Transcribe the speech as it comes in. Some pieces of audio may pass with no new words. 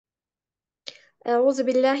أعوذ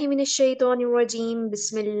بالله من الشيطان الرجيم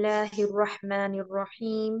بسم الله الرحمن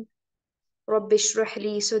الرحيم رب اشرح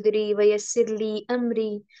لي صدري ويسر لي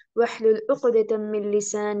أمري واحلل عقدة من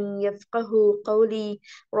لساني يفقه قولي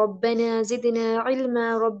ربنا زدنا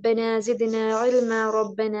علما ربنا زدنا علما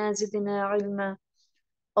ربنا زدنا علما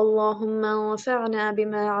اللهم انفعنا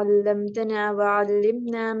بما علمتنا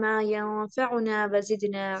وعلمنا ما ينفعنا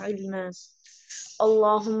وزدنا علما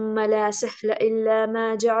اللهم لا سهل إلا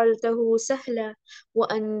ما جعلته سهلا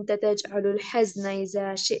وأنت تجعل الحزن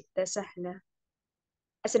إذا شئت سهلا.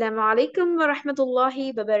 Assalamu alaikum wa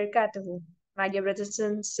rahmatullahi wa barakatuhu. My dear brothers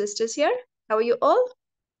and sisters here, how are you all?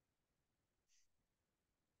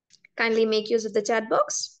 Kindly make use of the chat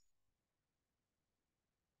box.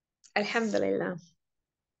 Alhamdulillah.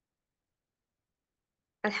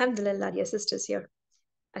 Alhamdulillah, dear sisters here.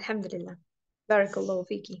 Alhamdulillah. Barakallahu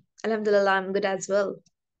fiki. Alhamdulillah, I'm good as well.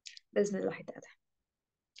 Bismillah ta'ala.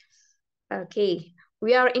 Okay,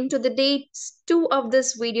 we are into the day 2 of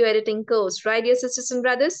this video editing course, right, dear sisters and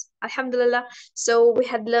brothers? Alhamdulillah. So we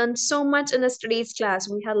had learned so much in yesterday's class.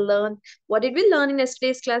 We had learned, what did we learn in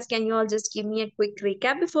yesterday's class? Can you all just give me a quick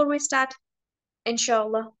recap before we start?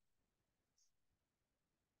 Inshallah.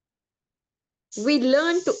 We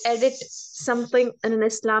learned to edit something in an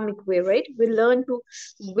Islamic way, right? We learned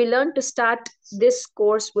to start this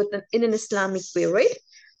course in an Islamic way, right?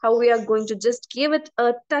 How we are going to just give it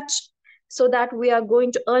a touch so that we are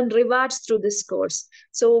going to earn rewards through this course.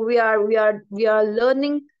 So we are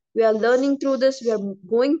learning through this. We are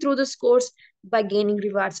going through this course by gaining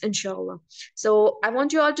rewards, inshallah. So I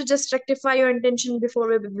want you all to just rectify your intention before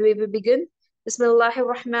we begin. Bismillahir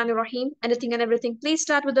Rahmanir Rahim. Anything and everything, please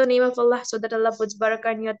start with the name of Allah so that Allah puts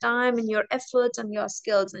barakah in your time, in your efforts, and your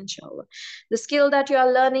skills, inshallah. The skill that you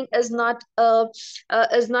are learning is not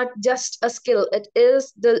just a skill. It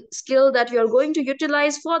is the skill that you are going to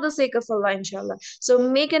utilize for the sake of Allah, inshallah. So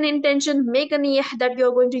make an intention, make a niyah that you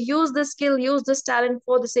are going to use this skill, use this talent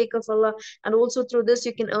for the sake of Allah, and also through this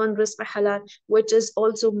you can earn rizq halal, which is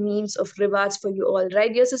also means of rewards for you all,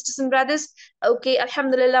 right, dear sisters and brothers? Okay,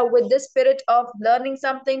 alhamdulillah, with this spirit of learning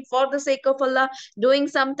something for the sake of Allah, doing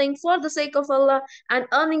something for the sake of Allah, and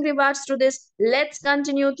earning rewards through this, let's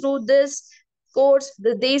continue through this course,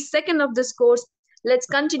 the day second of this course. Let's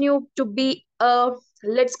continue to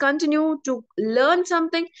learn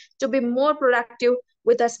something to be more productive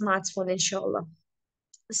with a smartphone, inshallah.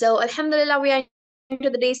 So alhamdulillah, we are into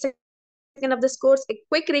the day second of this course. A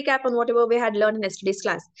quick recap on whatever we had learned in yesterday's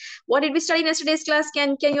class. What did we study in yesterday's class?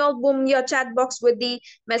 Can you all boom your chat box with the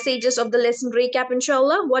messages of the lesson recap,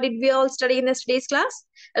 inshallah? What did we all study in yesterday's class?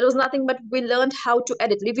 It was nothing but we learned how to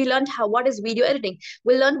edit. We learned what is video editing.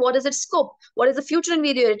 We learned what is its scope, what is the future in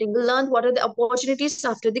video editing. We learned what are the opportunities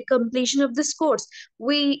after the completion of this course.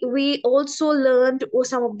 We also learned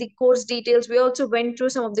some of the course details. We also went through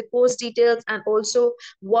some of the course details, and also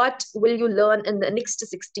what will you learn in the next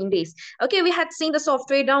 16 days. Okay, we had seen the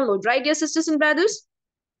software download, right, dear sisters and brothers?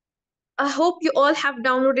 I hope you all have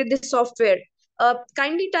downloaded this software.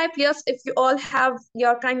 Kindly type yes if you all have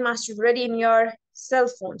your KineMaster ready in your cell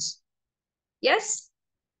phones. Yes?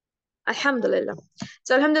 Alhamdulillah.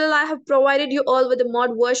 So Alhamdulillah, I have provided you all with a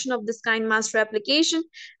mod version of this KineMaster application,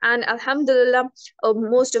 and Alhamdulillah,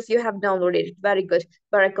 most of you have downloaded it. Very good.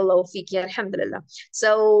 Barakallahu fiki. Alhamdulillah.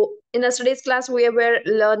 So in yesterday's class, we were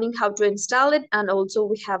learning how to install it, and also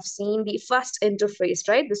we have seen the first interface,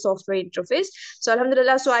 right? The software interface. So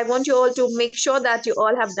Alhamdulillah, so I want you all to make sure that you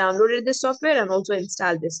all have downloaded this software and also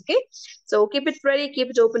installed this, okay? So keep it ready, keep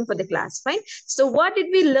it open for the class, fine? So what did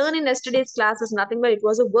we learn in yesterday's class is nothing but it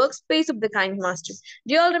was a workspace of the KineMaster.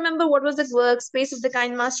 Do you all remember what was the workspace of the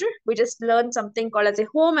KineMaster? We just learned something called as a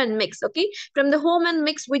home and mix, okay? From the home and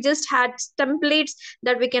mix, we just had templates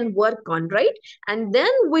that we can work on, right? And then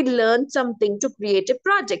we learned something to create a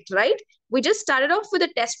project, right? We just started off with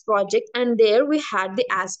a test project, and there we had the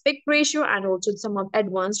aspect ratio and also some of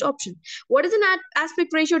advanced options. What is an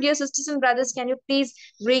aspect ratio, dear sisters and brothers? Can you please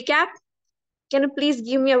recap? Can you please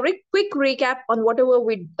give me a quick recap on whatever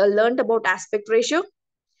we learned about aspect ratio?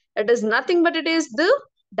 It is nothing but it is the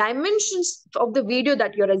dimensions of the video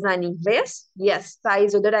that you're assigning. Yes,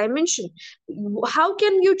 size of the dimension. How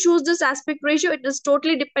can you choose this aspect ratio? It is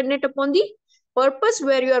totally dependent upon the purpose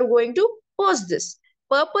where you are going to post this.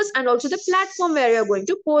 Purpose and also the platform where you are going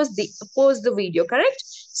to post the video, correct?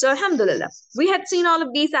 So alhamdulillah, we had seen all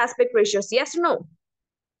of these aspect ratios. Yes or no?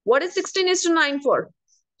 What is 16:9 for?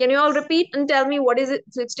 Can you all repeat and tell me what is it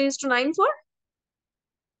 16:9 for?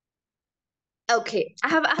 Okay, I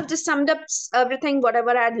have just summed up everything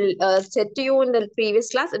whatever I had said to you in the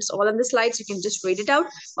previous class. It's all on the slides. You can just read it out,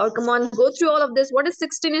 or come on, go through all of this. What is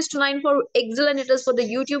 16:9 for? Excellent. It is for the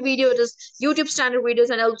YouTube video. It is YouTube standard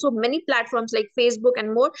videos, and also many platforms like Facebook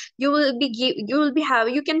and more. You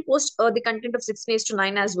can post the content of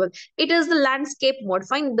 16:9 as well. It is the landscape mode.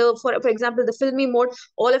 Fine. For example, the filmy mode,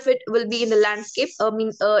 all of it will be in the landscape.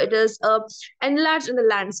 It is enlarged in the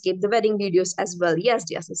landscape. The wedding videos as well. Yes,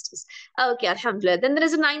 dear sisters. Okay, alhamdulillah. Then there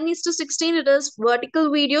is a 9:16. It is vertical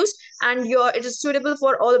videos, and it is suitable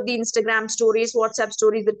for all of the Instagram stories, WhatsApp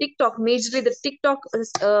stories, the TikTok. Majorly, the TikTok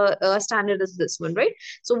standard is this one, right?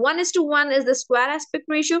 So 1:1 is the square aspect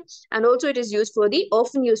ratio, and also it is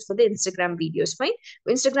often used for the Instagram videos. Fine,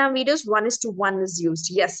 Instagram videos 1:1 is used.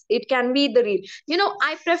 Yes, it can be the real.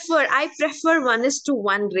 I prefer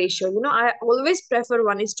 1:1 ratio. I always prefer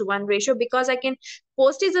 1:1 ratio because I can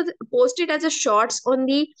post it as a shorts on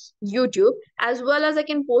the YouTube, as well as I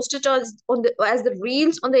can post it as the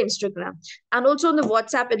reels on the Instagram, and also on the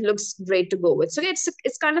WhatsApp. It looks great to go with. So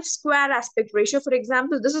it's kind of square aspect ratio. For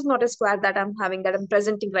example, this is not a square that I'm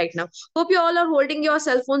presenting right now. Hope you all are holding your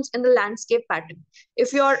cell phones in the landscape pattern.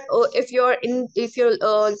 If you're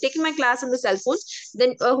taking my class on the cell phones,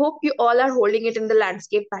 then I hope you all are holding it in the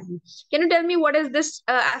landscape pattern. Can you tell me what is this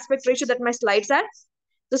aspect ratio that my slides are?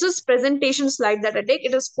 This is presentation slide that I take.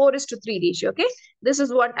 It is 4:3 ratio. Okay. This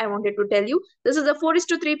is what I wanted to tell you. This is a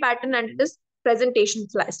 4:3 pattern, and it is presentation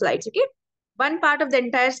slides. Okay. One part of the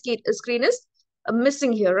entire screen is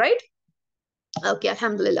missing here, right? Okay,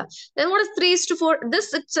 alhamdulillah. Then what is 3:4?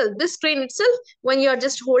 This screen itself, when you're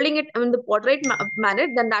just holding it in the portrait manner,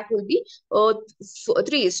 then that will be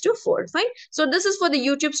 3:4. Fine. So this is for the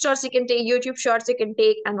YouTube shorts. You can take YouTube shorts, you can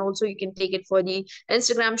take, and also you can take it for the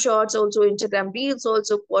Instagram shorts, also Instagram reels,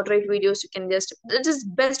 also portrait videos. You can just, it is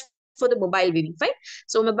best for the mobile viewing. Fine.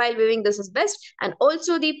 So mobile viewing, this is best. And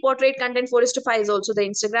also the portrait content 4:5 is also the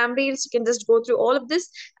Instagram reels. You can just go through all of this,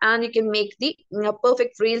 and you can make the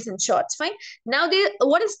perfect reels and shorts. Fine. Now,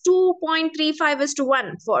 what is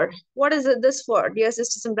 2.35:1 for? What is this for, dear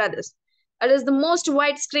sisters and brothers? It is the most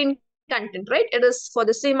widescreen content, right? It is for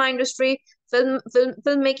the cinema industry,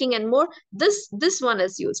 filmmaking, and more. This one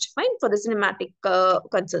is used, fine, for the cinematic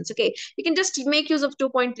concerns. Okay, you can just make use of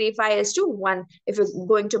 2.35:1 if you're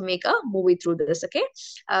going to make a movie through this. Okay,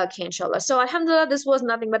 inshallah. So alhamdulillah, this was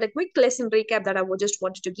nothing but a quick lesson recap that I would just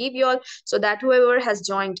wanted to give you all, so that whoever has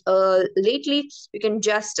joined lately, you can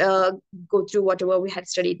just go through whatever we had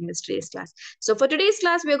studied in this today's class. So for today's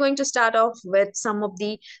class, we are going to start off with some of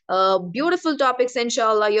the beautiful topics.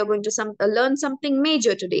 Inshallah, you're going to learn something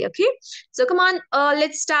major today. Okay, so come on,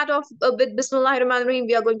 let's start off with Bismillahirrahmanirrahim.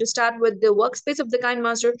 We are going to start with the workspace of the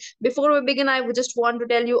KineMaster. Before we begin, I would just want to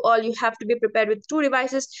tell you all, you have to be prepared with 2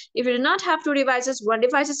 devices. If you do not have 2 devices, 1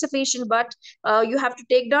 device is sufficient, but you have to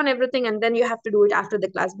take down everything, and then you have to do it after the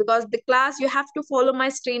class, because the class, you have to follow my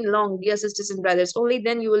screen long, dear sisters and brothers. Only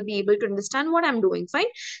then you will be able to understand what I'm doing.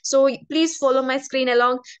 Fine. So please follow my screen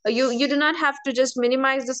along. You do not have to just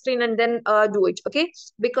minimize the screen and then do it. Okay,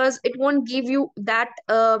 because it won't give you that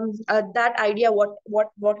idea what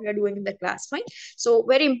we are doing in the class. Fine. So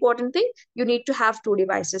very important thing, you need to have 2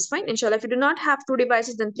 devices. Fine. Inshallah, if you do not have 2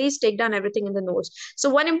 devices, then please take down everything in the notes. So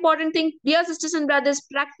one important thing, dear sisters and brothers,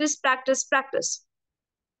 practice, practice, practice.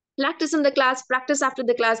 Practice in the class, practice after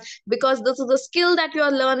the class, because this is a skill that you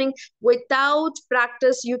are learning. Without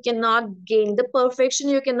practice, you cannot gain the perfection,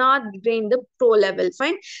 you cannot gain the pro level.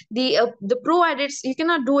 Fine. The pro edits, you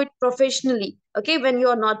cannot do it professionally, okay, when you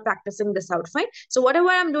are not practicing this out. Fine. So whatever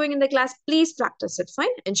I'm doing in the class, please practice it.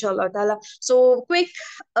 Fine, inshallah ta'ala. So quick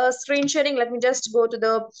screen sharing. Let me just go to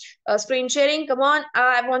the screen sharing. Come on,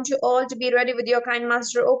 I want you all to be ready with your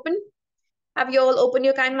KineMaster open. Have you all opened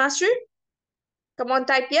your KineMaster? Come on,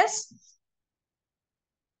 type yes.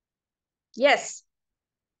 Yes.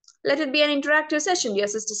 Let it be an interactive session, dear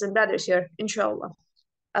sisters and brothers here, inshallah.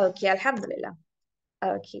 Okay, alhamdulillah.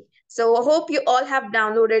 Okay. So I hope you all have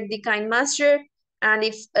downloaded the KineMaster. And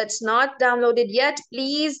if it's not downloaded yet,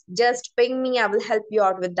 please just ping me. I will help you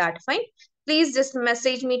out with that. Fine. Please just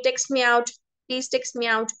message me, text me out. Please text me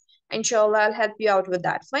out. Inshallah, I'll help you out with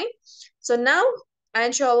that. Fine. So now,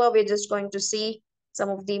 inshallah, we're just going to see some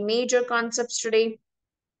of the major concepts today.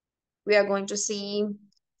 We are going to see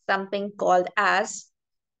something called as,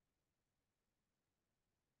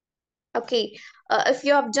 okay, if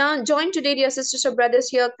you have joined today, dear sisters or brothers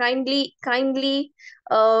here, kindly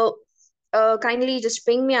just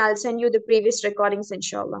ping me. I'll send you the previous recordings,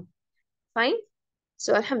 inshallah. Fine.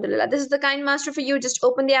 So alhamdulillah, this is the KineMaster for you. Just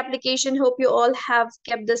open the application. Hope you all have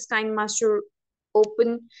kept this KineMaster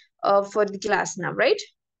open for the class now, right?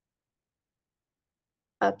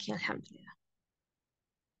 Okay, alhamdulillah.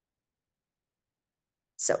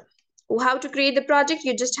 So how to create the project?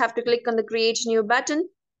 You just have to click on the create new button.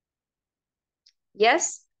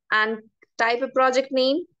 Yes, and type a project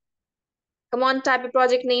name. Come on, type a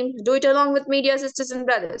project name. Do it along with me, dear sisters and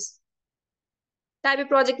brothers. Type a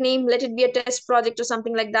project name. Let it be a test project or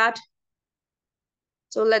something like that.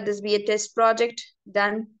 So let this be a test project.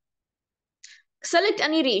 Done. Select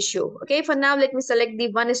any ratio. Okay, for now, let me select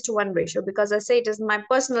the 1:1 ratio because I say it is my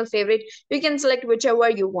personal favorite. You can select whichever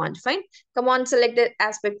you want. Fine. Come on, select the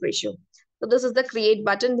aspect ratio. So this is the create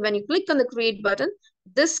button. When you click on the create button,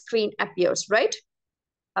 this screen appears, right?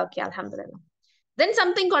 Okay, alhamdulillah. Then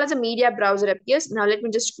something called as a media browser appears. Now let me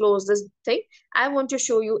just close this thing. I want to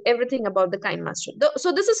show you everything about the KineMaster.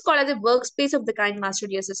 So this is called as a workspace of the KineMaster,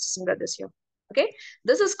 dear sisters and brothers here. Okay,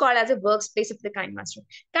 this is called as a workspace of the KineMaster.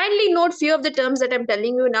 Kindly note few of the terms that I'm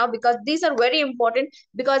telling you now because these are very important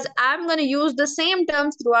because I'm going to use the same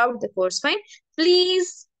terms throughout the course. Fine.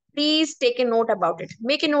 Please take a note about it.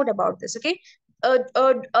 Make a note about this. Okay.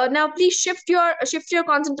 Now please shift your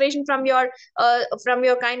concentration from your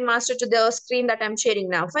KineMaster to the screen that I'm sharing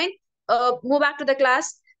now. Fine. Move back to the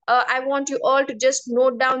class. I want you all to just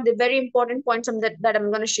note down the very important points that I'm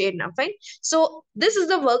going to share now. Fine. So this is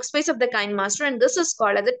the workspace of the KineMaster, and this is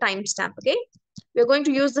called as a timestamp. Okay. We're going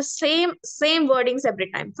to use the same wordings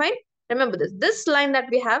every time. Fine. Remember this. This line that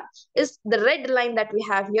we have is the red line that we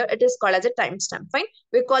have here. It is called as a timestamp. Fine.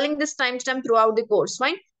 We're calling this timestamp throughout the course.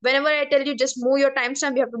 Fine. Whenever I tell you just move your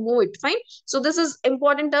timestamp, you have to move it. Fine. So this is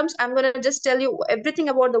important terms. I'm going to just tell you everything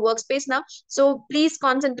about the workspace now. So please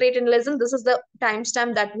concentrate and listen. This is the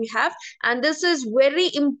timestamp that we have. And this is very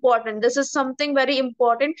important. This is something very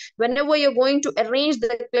important. Whenever you're going to arrange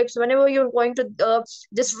the clips, whenever you're going to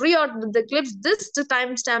just reorder the clips, this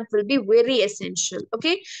timestamp will be very essential.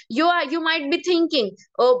 Okay. You might be thinking,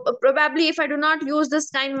 oh, probably if I do not use this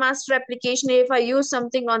KineMaster application, if I use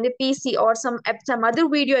something on the PC or some other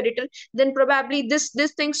video editor, then probably this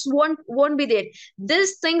things won't be there.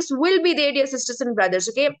 These things will be there, dear sisters and brothers.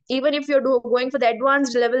 Okay, even if you're going for the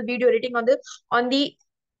advanced level video editing on the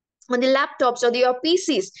laptops or your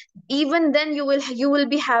PCs, even then you will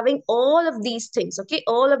be having all of these things. Okay,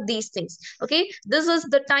 all of these things. Okay, this is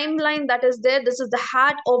the timeline that is there. This is the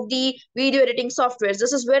heart of the video editing softwares.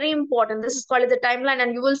 This is very important. This is called the timeline,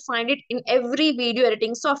 and you will find it in every video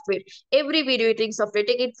editing software. Every video editing software.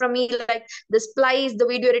 Take it from me, like the Splice, the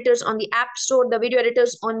video editors on the App Store, the video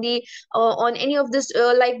editors on the on any of this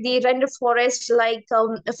like the Render Forest, like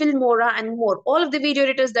Filmora and more. All of the video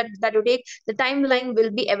editors that you take, the timeline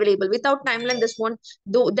will be available. Without timeline, this won't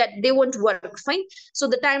do that. They won't work. Fine. So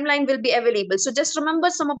the timeline will be available. So just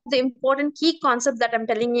remember some of the important key concepts that I'm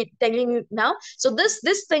telling you now. So this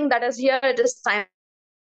thing that is here, it is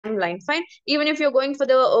timeline. Fine. Even if you're going for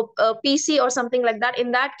the PC or something like that,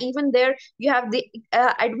 in that even there you have the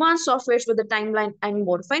advanced softwares with the timeline and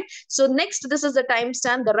more. Fine. So next, this is the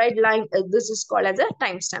timestamp. The red line, this is called as a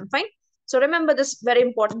timestamp. Fine. So remember this very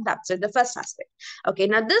important aspect, the first aspect. Okay,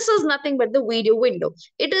 now this is nothing but the video window.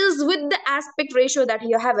 It is with the aspect ratio that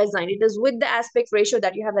you have assigned. It is with the aspect ratio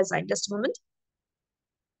that you have assigned. Just a moment.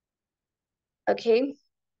 Okay.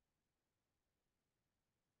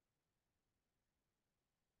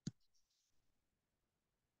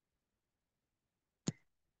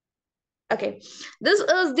 Okay, this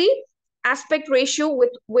is the aspect ratio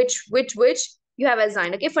with which you have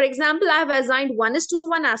assigned. Okay, for example, I have assigned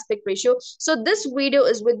 1:1 aspect ratio. So this video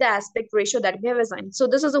is with the aspect ratio that we have assigned. So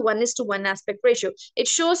this is a 1:1 aspect ratio. It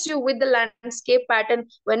shows you with the landscape pattern.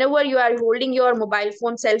 Whenever you are holding your mobile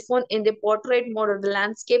phone, cell phone in the portrait mode or the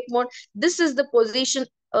landscape mode, this is the position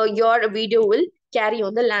your video will carry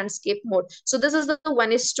on the landscape mode. So this is the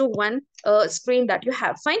 1:1 screen that you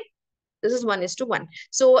have. Fine. This is 1:1.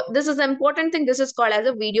 So this is an important thing. This is called as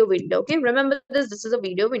a video window. Okay, remember this. This is a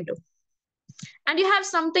video window. And you have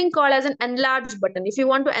something called as an enlarge button. If you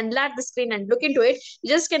want to enlarge the screen and look into it, you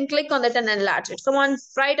just can click on that and enlarge it. Come on,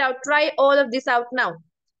 try it out. Try all of this out now.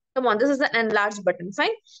 Come on, this is the enlarge button.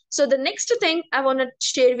 Fine. So the next thing I want to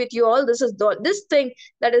share with you all, this is this thing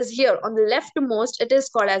that is here on the leftmost. It is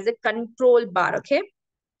called as a control bar. Okay.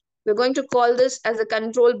 We're going to call this as a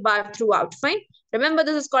control bar throughout. Fine. Remember,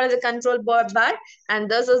 this is called as a control bar,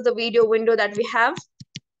 and this is the video window that we have.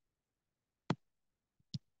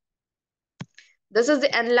 This is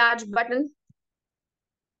the enlarge button.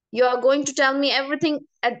 You are going to tell me everything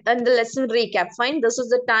in the lesson recap. Fine. This is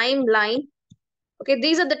the timeline. Okay,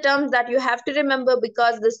 these are the terms that you have to remember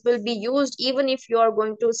because this will be used even if you are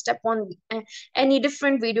going to step on any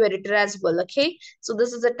different video editor as well. Okay, so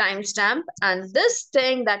this is a timestamp, and this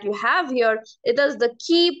thing that you have here, it is the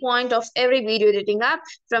key point of every video editing app.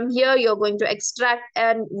 From here, you're going to extract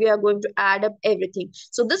and we are going to add up everything.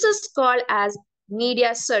 So this is called as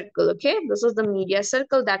media circle. Okay, this is the media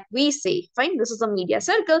circle that we say. Fine, this is a media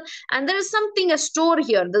circle, and there is something, a store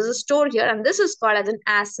here. There's a store here, and this is called as an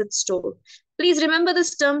asset store. Please remember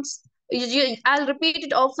these terms. I'll repeat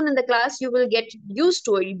it often in the class. You will get used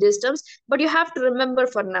to it, these terms, but you have to remember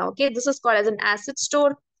for now. Okay, this is called as an asset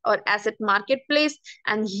store or asset marketplace,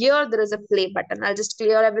 and here there is a play button. I'll just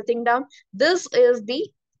clear everything down. This is the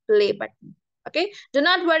play button. Okay, do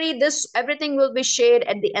not worry, this everything will be shared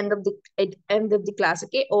at the end of the class.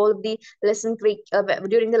 Okay, all of the lesson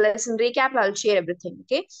during the lesson recap, I'll share everything.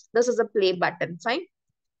 Okay, this is a play button. Fine.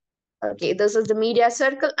 Okay, this is the media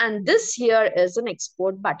circle, and this here is an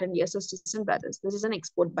export button. Yes, sisters and brothers, this is an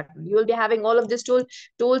export button. You will be having all of these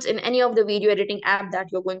tools in any of the video editing app that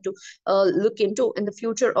you're going to look into in the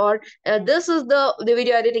future, or this is the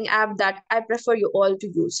video editing app that I prefer you all to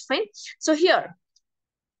use. Fine. So here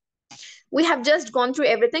we have just gone through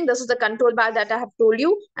everything. This is the control bar that I have told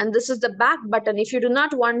you, and this is the back button. If you do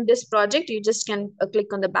not want this project, you just can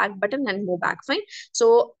click on the back button and move back. Fine.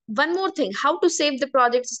 So one more thing, how to save the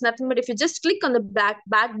projects is nothing but if you just click on the back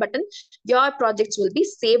button, your projects will be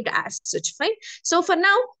saved as such. Fine. So for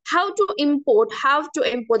now, how to import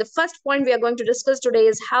the first point we are going to discuss today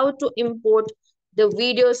is how to import the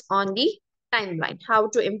videos on the timeline. How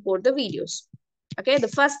to import the videos. Okay, the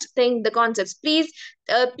first thing, the concepts. Please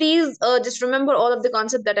just remember all of the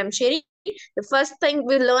concept that I'm sharing. The first thing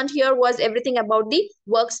we learned here was everything about the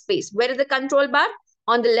workspace. Where is the control bar?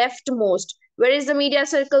 On the leftmost. Where is the media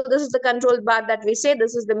circle? This is the control bar that we say.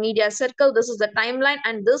 This is the media circle. This is the timeline,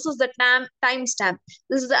 and this is the timestamp.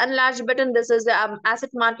 This is the enlarge button. This is the asset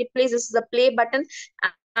marketplace. This is the play button,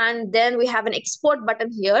 and then we have an export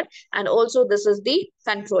button here, and also this is the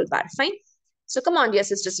control bar. Fine. So come on, dear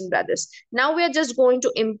sisters and brothers. Now we are just going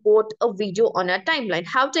to import a video on our timeline.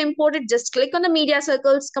 How to import it? Just click on the media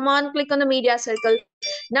circles. Come on, click on the media circle.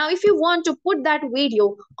 Now, if you want to put that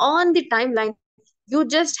video on the timeline, you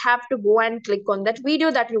just have to go and click on that video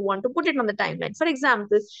that you want to put it on the timeline. For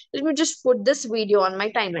example, let me just put this video on my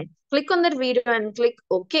timeline. Click on that video and click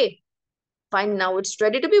OK. Fine, now it's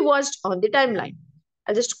ready to be watched on the timeline.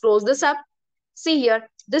 I'll just close this up. See here,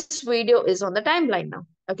 this video is on the timeline now.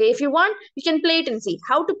 Okay, if you want, you can play it and see.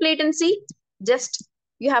 How to play it and see? Just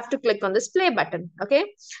you have to click on this play button. Okay,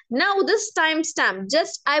 now this timestamp,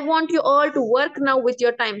 just I want you all to work now with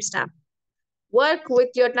your timestamp. Work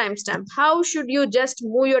with your timestamp. How should you just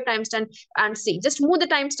move your timestamp and see? Just move the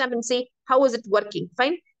timestamp and see how is it working.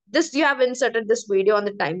 Fine. This you have inserted this video on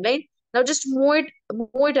the timeline. Now just move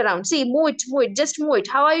it around. See, move it, just move it.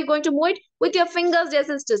 How are you going to move it? With your fingers, dear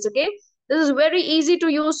sisters. Okay. This is very easy to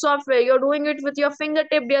use software. You're doing it with your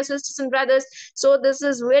fingertip, dear sisters and brothers. So this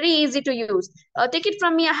is very easy to use. Take it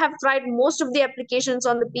from me, I have tried most of the applications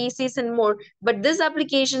on the PCs and more, but these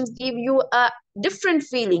applications give you a different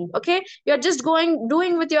feeling. Okay, you're just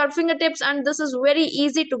doing with your fingertips, and this is very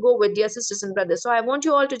easy to go with, dear sisters and brothers. So I want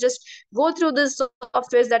you all to just go through this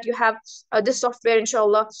softwares that you have, this software,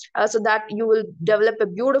 inshallah, so that you will develop a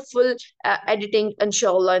beautiful editing,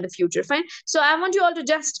 inshallah, in the future. Fine. So I want you all to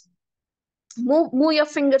just move your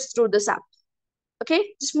fingers through this app. Okay,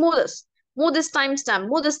 just move this timestamp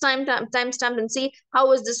and see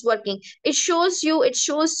how is this working. It shows you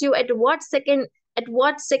at what second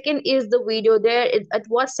is the video there, at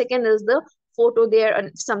what second is the photo there,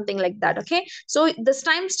 and something like that. Okay, so this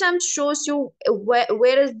timestamp shows you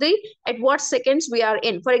where is the at what seconds we are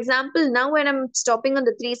in. For example, now when I'm stopping on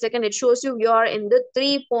the 3 second, it shows you are in the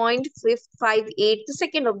 3.58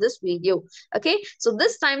 second of this video. Okay, so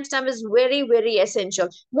this timestamp is very, very essential.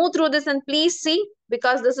 Move through this and please see,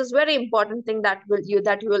 because this is very important thing that you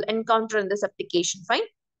will encounter in this application. Fine.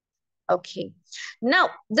 Okay, now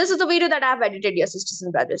this is the video that I have edited, your sisters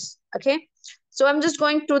and brothers. Okay, so I'm just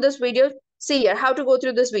going through this video. See here how to go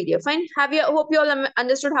through this video. Fine. Hope you all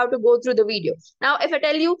understood how to go through the video. Now, if I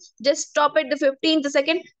tell you, just stop at the 15th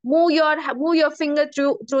second, move your finger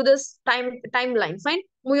through this timeline. Fine.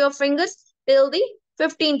 Move your fingers till the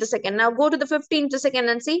 15th second. Now go to the 15th second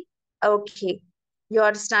and see. Okay, you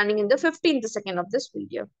are standing in the 15th second of this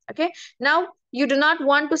video. Okay, now you do not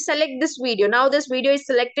want to select this video. Now this video is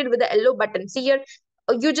selected with the yellow button. See here,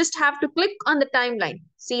 you just have to click on the timeline.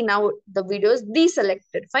 See, now the video is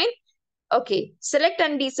deselected. Fine. Okay, select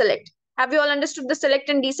and deselect. Have you all understood the select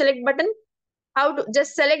and deselect button? How to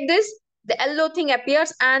just select this, the yellow thing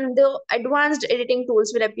appears and the advanced editing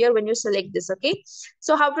tools will appear when you select this. Okay,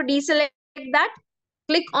 so how to deselect that?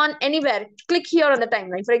 Click on anywhere, click here on the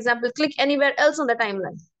timeline. For example, click anywhere else on the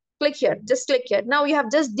timeline. Click here, just click here. Now you have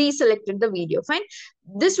just deselected the video. Fine.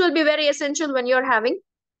 This will be very essential when you're having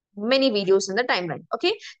many videos in the timeline.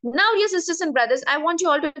 Okay, now, dear sisters and brothers, I want you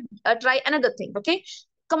all to try another thing. Okay,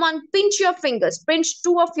 Come on, pinch your fingers, pinch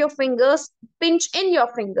two of your fingers, pinch in your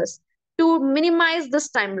fingers to minimize this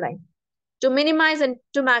timeline. To minimize and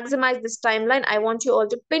to maximize this timeline, I want you all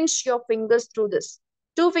to pinch your fingers through this.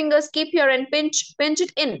 Two fingers, keep here and pinch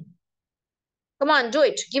it in. Come on, do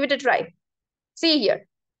it. Give it a try. See here.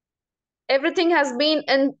 Everything has been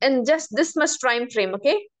in just this much time frame,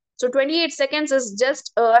 okay? So 28 seconds is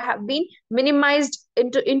just have been minimized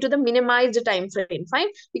into the minimized time frame. Fine.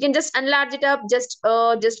 You can just enlarge it up, just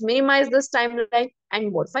minimize this timeline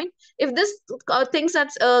and more. Fine. If this things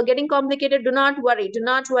are getting complicated, do not worry. Do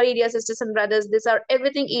not worry, dear sisters and brothers. These are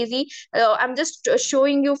everything easy. I'm just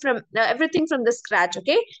showing you from everything from the scratch.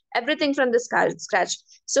 Okay, everything from the scratch.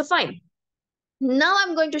 So fine. Now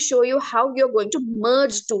I'm going to show you how you're going to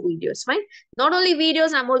merge two videos. Fine. Not only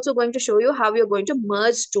videos, I'm also going to show you how you're going to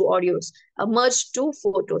merge two audios, merge two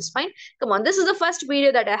photos. Fine. Come on. This is the first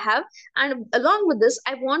video that I have. And along with this,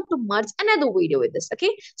 I want to merge another video with this. Okay.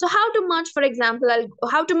 So how to merge, for example,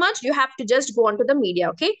 how to merge, you have to just go onto the media.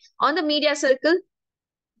 Okay. On the media circle,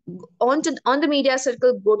 on the media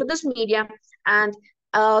circle, go to this media and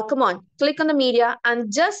come on, click on the media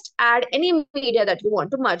and just add any media that you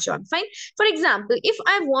want to merge on. Fine. For example, if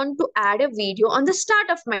I want to add a video on the start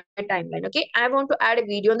of my timeline, okay, I want to add a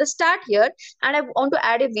video on the start here and I want to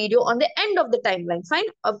add a video on the end of the timeline. Fine.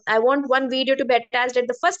 I want one video to be attached at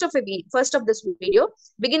the first of this video,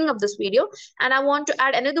 beginning of this video, and I want to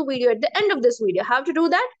add another video at the end of this video. How to do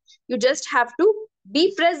that? You just have to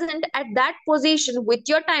be present at that position with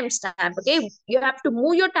your timestamp. Okay, you have to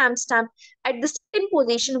move your timestamp at the same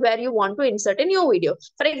position where you want to insert a new video.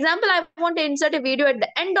 For example, I want to insert a video at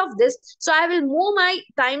the end of this, so I will move my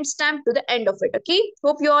timestamp to the end of it. Okay,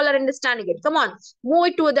 hope you all are understanding it. Come on, move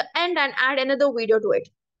it to the end and add another video to it,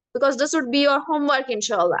 because this would be your homework,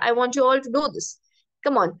 inshallah. I want you all to do this.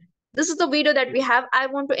 Come on. This is the video that we have. I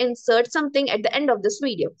want to insert something at the end of this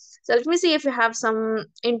video. So let me see if you have some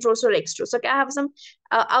intros or extras. Okay, I have some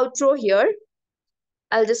outro here.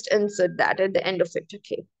 I'll just insert that at the end of it.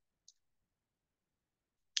 Okay.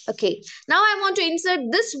 Okay, now I want to insert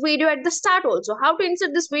this video at the start also. How to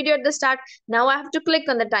insert this video at the start? Now I have to click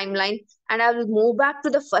on the timeline and I will move back to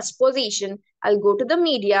the first position. I'll go to the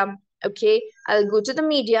media. Okay, I'll go to the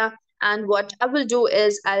media. And what I will do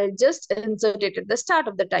is I'll just insert it at the start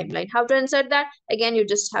of the timeline. How to insert that? Again, you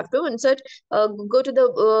just have to insert, go to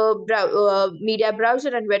the media browser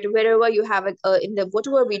and wherever you have it, in the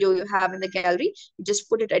whatever video you have in the gallery, you just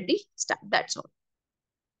put it at the start. That's all.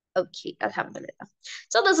 Okay, alhamdulillah.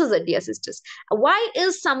 So this is it, dear sisters. Why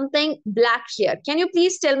is something black here? Can you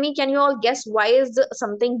please tell me, can you all guess why is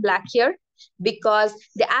something black here? Because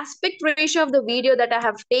the aspect ratio of the video that I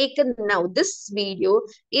have taken now, this video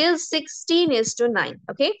is 16:9.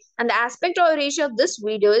 Okay, and the aspect ratio of this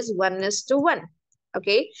video is 1:1.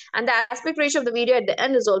 Okay, and the aspect ratio of the video at the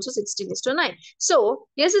end is also 16:9. So,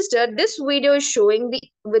 dear sister, this video is showing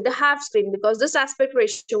with the half screen because this aspect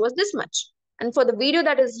ratio was this much. And for the video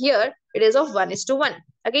that is here, it is of 1:1.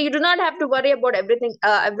 Okay, you do not have to worry about everything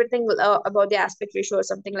about the aspect ratio or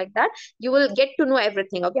something like that. You will get to know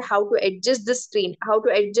everything. Okay, how to adjust the screen, how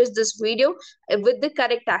to adjust this video with the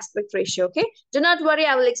correct aspect ratio. Okay, do not worry.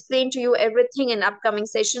 I will explain to you everything in upcoming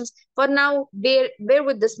sessions. For now, bear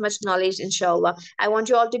with this much knowledge, inshallah. I want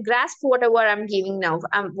you all to grasp whatever I'm giving now,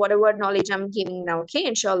 whatever knowledge I'm giving now. Okay,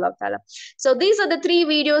 inshallah. So these are the 3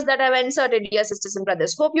 videos that I've inserted, dear sisters and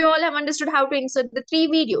brothers. Hope you all have understood how to insert the 3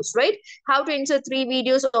 videos, right? How to insert 3 videos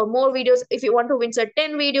or more videos. If you want to insert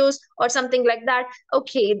 10 videos or something like that,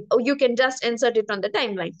 okay, you can just insert it on the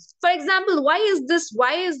timeline. For example, why is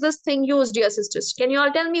this thing used, dear sisters? Can you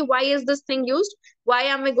all tell me why is this thing used? Why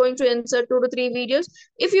am I going to insert 2 to 3 videos?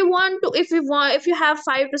 If you have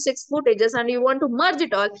 5 to 6 footages and you want to merge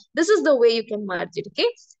it all, this is the way you can merge it. Okay,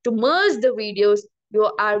 to merge the videos, you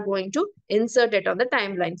are going to insert it on the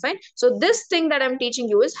timeline. Fine. So this thing that I'm teaching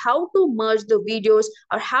you is how to merge the videos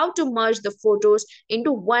or how to merge the photos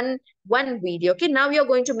into one video. Okay, now you're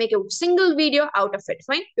going to make a single video out of it.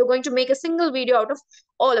 Fine, you're going to make a single video out of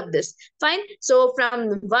all of this. Fine. So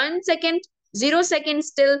from 1 second, 0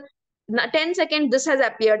 seconds till 10 seconds, this has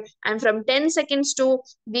appeared, and from 10 seconds to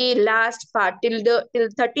the last part till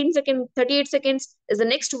 38 seconds is the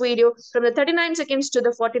next video. From the 39 seconds to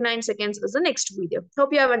the 49 seconds is the next video.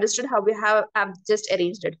 Hope you have understood how we have just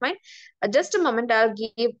arranged it. Fine. Just a moment, I'll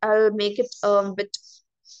make it bit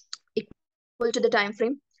equal to the time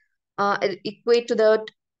frame, equate to the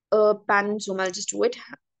pan zoom. I'll just do it.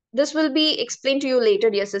 This will be explained to you later,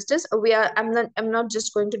 dear sisters. I'm not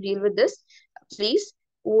just going to deal with this, please.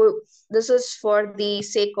 This is for the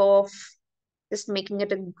sake of just making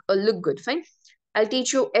it a look good. Fine, I'll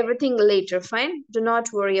teach you everything later. Fine, do not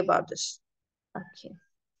worry about this. Okay,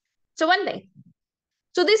 So one thing.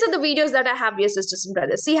 So these are the videos that I have, dear sisters and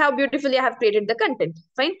brothers. See how beautifully I have created the content.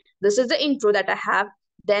 Fine. This is the intro that I have.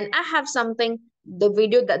 Then I have something, the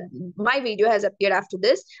video that my video has appeared after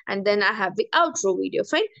this. And then I have the outro video.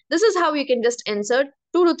 Fine. This is how you can just insert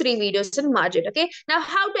 2 to 3 videos and merge it. Okay. Now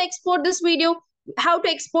how to export this video? How to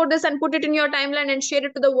export this and put it in your timeline and share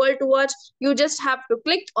it to the world to watch? You just have to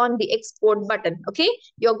click on the export button. Okay.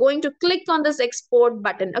 You're going to click on this export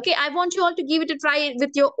button. Okay. I want you all to give it a try with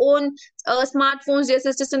your own smartphones, dear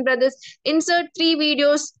sisters and brothers. Insert 3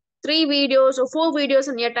 videos or 4 videos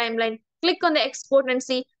on your timeline. Click on the export and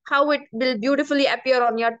see how it will beautifully appear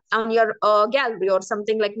on your gallery or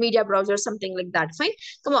something like media browser, something like that. Fine.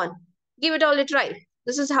 Come on, give it all a try.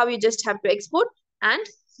 This is how you just have to export, and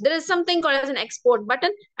there is something called as an export button,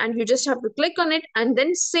 and you just have to click on it and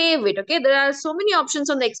then save it. Okay, there are so many options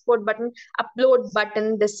on the export button, upload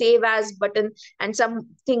button, the save as button, and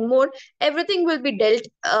something more. Everything will be dealt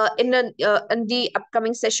in the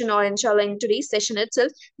upcoming session, or inshallah in today's session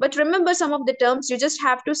itself. But remember some of the terms, you just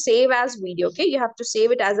have to save as video. Okay, you have to save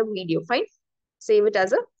it as a video. Fine, save it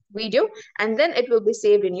as a video, and then it will be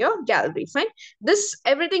saved in your gallery. Fine. This,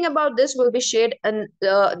 everything about this will be shared in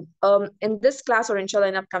this class or inshallah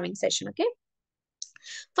in upcoming session. Okay,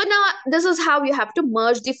 for now this is how you have to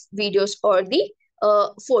merge the videos or the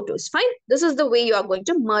photos. Fine, this is the way you are going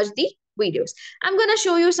to merge the videos. I'm going to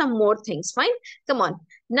show you some more things. Fine, come on.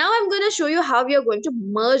 Now I'm going to show you how you're going to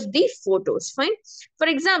merge the photos. Fine, for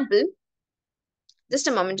example, just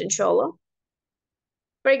a moment, inshallah.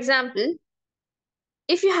 For example,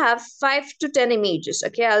 if you have 5 to 10 images,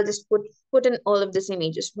 okay, I'll just put in all of these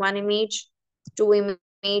images. 1 image, 2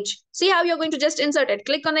 image. See how you're going to just insert it.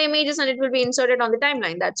 Click on the images and it will be inserted on the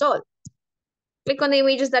timeline. That's all. Click on the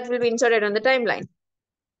images that will be inserted on the timeline.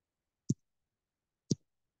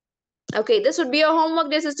 Okay, this would be your homework,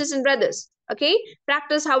 dear sisters and brothers. Okay,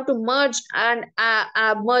 practice how to merge and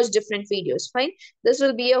merge different videos. Fine, this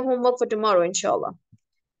will be your homework for tomorrow, inshallah.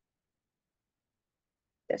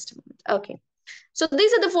 Just a moment. Okay. So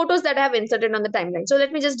these are the photos that I have inserted on the timeline. So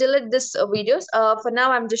let me just delete this videos. For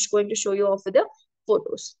now, I'm just going to show you off with the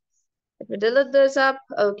photos. Let me delete this up.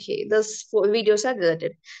 Okay, this videos are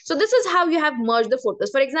deleted. So this is how you have merged the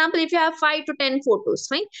photos. For example, if you have 5 to 10 photos,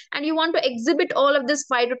 fine, and you want to exhibit all of this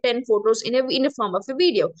 5 to 10 photos in a form of a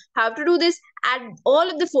video. How to do this? Add all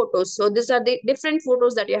of the photos. So these are the different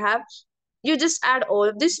photos that you have. You just add all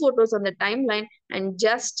of these photos on the timeline and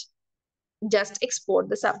just export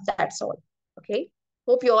this up. That's all. Okay,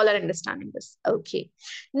 hope you all are understanding this. Okay,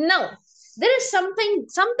 now there is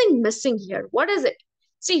something missing here. What is it?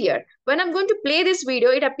 See here, when I'm going to play this video,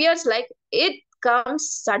 it appears like it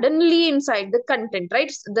comes suddenly inside the content,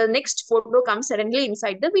 right? The next photo comes suddenly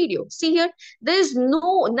inside the video. See here, there is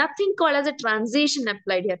nothing called as a transition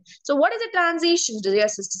applied here. So what is a transition, dear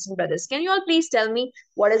sisters and brothers? Can you all please tell me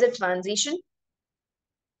what is a transition?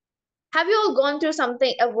 Have you all gone through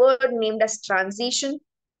a word named as transition?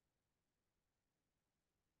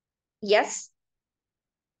 Yes.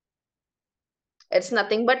 It's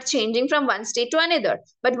nothing but changing from one state to another.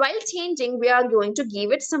 But while changing, we are going to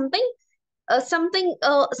give it some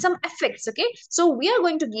effects. Okay, so we are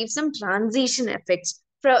going to give some transition effects.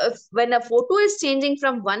 When a photo is changing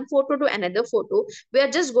from one photo to another photo, we're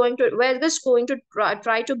just going to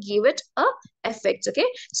try to give it a effects. Okay,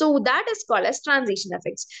 so that is called as transition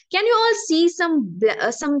effects. Can you all see some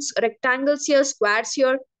rectangles here, squares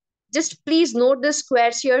here? Just please note the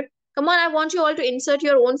squares here. Come on, I want you all to insert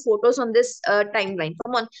your own photos on this timeline.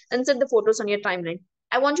 Come on, insert the photos on your timeline.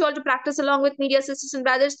 I want you all to practice along with me, dear sisters and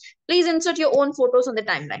brothers. Please insert your own photos on the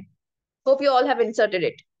timeline. Hope you all have inserted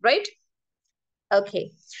it, right?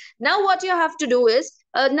 Okay. Now what you have to do is,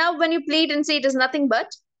 now when you play it and say it is nothing but,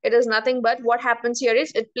 what happens here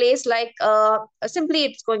is it plays like, simply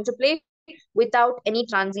it's going to play without any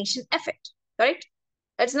transition effect, correct?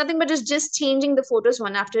 It's nothing but just changing the photos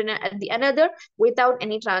one after the another without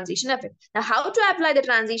any transition effect. Now, how to apply the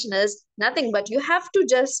transition is nothing but you have to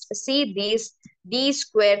just see these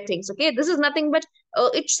square things. Okay, this is nothing but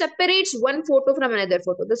it separates one photo from another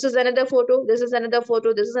photo. This is another photo. This is another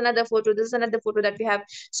photo. This is another photo. This is another photo that we have.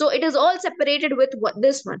 So it is all separated with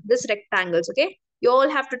this rectangles. Okay, you all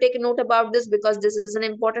have to take a note about this because this is an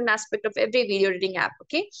important aspect of every video editing app.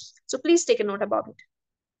 Okay, so please take a note about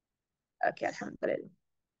it. Okay, alhamdulillah.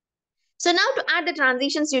 So now to add the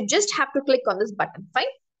transitions, you just have to click on this button. Fine,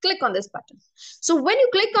 click on this button. So when you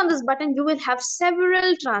click on this button, you will have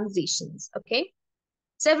several transitions. Okay,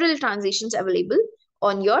 several transitions available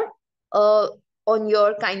on your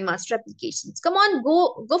KineMaster applications. Come on,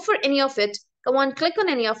 go for any of it. Come on, click on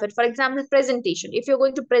any of it. For example, presentation. If you're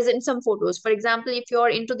going to present some photos, for example, if you're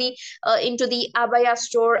into the abaya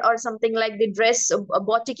store or something like the dress a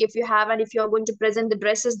boutique, if you have, and if you're going to present the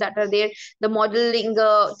dresses that are there, the modeling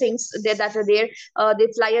things there that are there,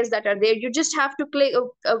 the flyers that are there, you just have to click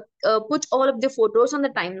put all of the photos on the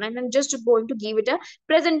timeline and just going to give it a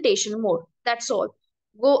presentation mode. That's all.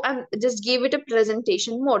 Go and just give it a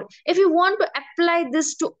presentation mode. If you want to apply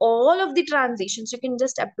this to all of the transitions, you can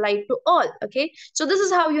just apply it to all. Okay, so this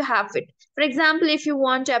is how you have it. For example, if you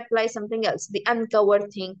want to apply something else, the uncover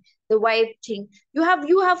thing, the wipe thing, you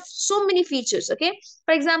have so many features. Okay,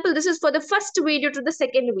 for example, this is for the first video to the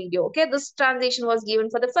second video. Okay, this transition was given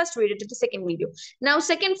for the first video to the second video. Now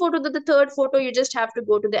second photo to the third photo, you just have to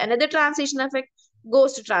go to the another transition effect,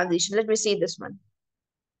 goes to transition. Let me see this one.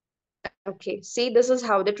 Okay, see, this is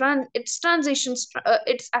how the its transitions,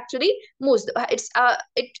 it's actually moves.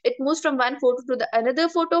 It moves from one photo to the another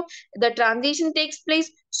photo. The transition takes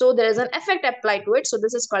place, so there is an effect applied to it. So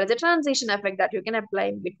this is called as a transition effect that you can apply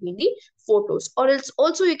in between the photos, or else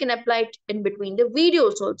also you can apply it in between the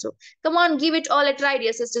videos also. Come on, give it all a try,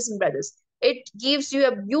 dear sisters and brothers. It gives you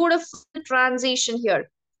a beautiful transition here.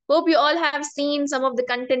 Hope you all have seen some of the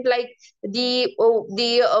content, like the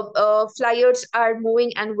flyers are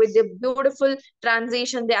moving, and with the beautiful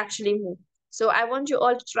transition they actually move. So I want you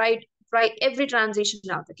all to try every transition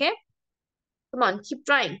out. Okay, come on, keep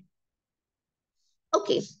trying.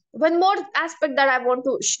 Okay, one more aspect that I want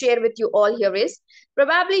to share with you all here is,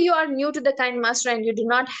 probably you are new to the KineMaster and you do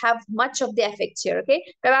not have much of the effects here. Okay,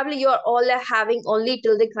 probably you are all having only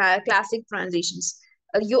till the classic transitions.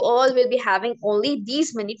 You all will be having only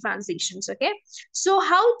these many transitions. Okay, so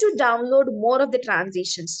how to download more of the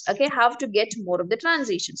transitions? Okay, how to get more of the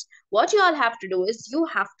transitions? What you all have to do is you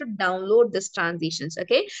have to download these transitions.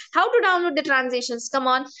 Okay, how to download the transitions? Come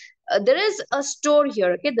on, there is a store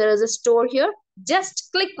here. Okay, there is a store here. Just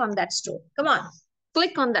click on that store. Come on,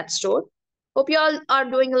 click on that store. Hope you all are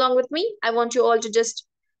doing along with me. I want you all to just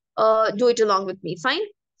do it along with me. Fine.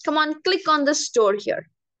 Come on, click on the store here.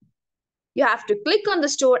 You have to click on the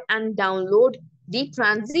store and download the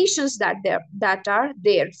transitions that are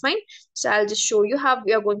there. Fine. So I'll just show you how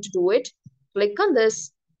we are going to do it. Click on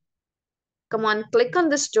this. Come on, click on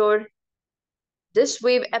the store. This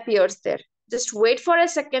wave appears there. Just wait for a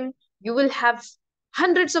second. You will have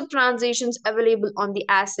hundreds of transitions available on the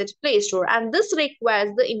asset play store, and this requires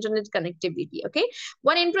the internet connectivity. Okay,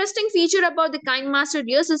 one interesting feature about the KineMaster,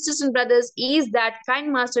 dear sisters and brothers, is that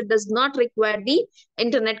KineMaster does not require the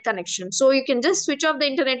internet connection. So you can just switch off the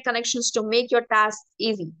internet connections to make your task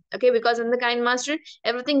easy. Okay, because in the KineMaster,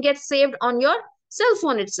 everything gets saved on your cell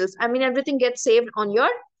phone itself. I mean, everything gets saved on your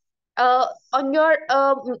on your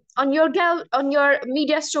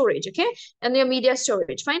media storage. Okay, and your media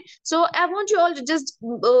storage. Fine. So I want you all to just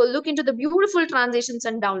look into the beautiful transitions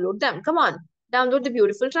and download them. Come on, download the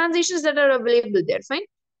beautiful transitions that are available there. Fine.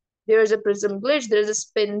 There is a prism glitch, there is a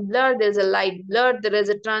spin blur, there is a light blur, there is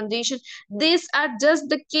a transition. These are just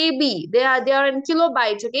the KB. They are in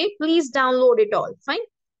kilobytes. Okay, please download it all. Fine,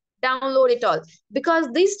 download it all, because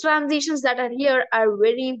these transitions that are here are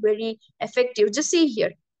very, very effective. Just see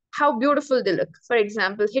here how beautiful they look. For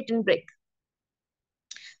example, hit and break.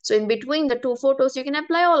 So in between the two photos, you can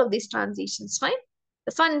apply all of these transitions. Fine.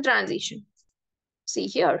 The fun transition. See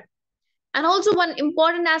here. And also one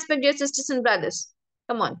important aspect, dear sisters and brothers.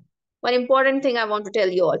 Come on. One important thing I want to tell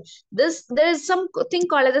you all. There is something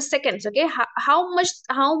called as a seconds. Okay.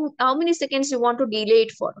 How many seconds you want to delay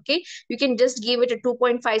it for? Okay. You can just give it a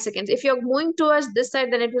 2.5 seconds. If you're moving towards this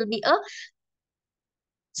side, then it will be a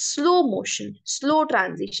slow motion, slow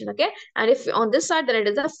transition. Okay, and if on this side, then it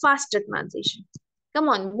is a faster transition. Come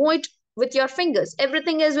on, move it with your fingers.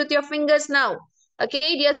 Everything is with your fingers now. Okay,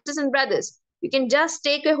 dear sisters and brothers, you can just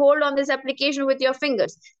take a hold on this application with your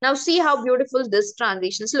fingers. Now see how beautiful this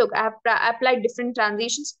transitions look. I have applied different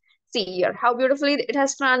transitions. See here how beautifully it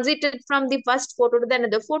has transited from the first photo to the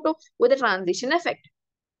another photo with a transition effect.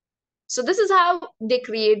 So this is how they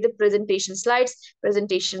create the presentation slides,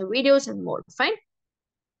 presentation videos, and more. Fine.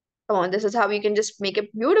 Come on, this is how you can just make a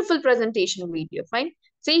beautiful presentation video. Fine.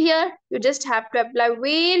 See here, you just have to apply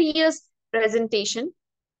various presentation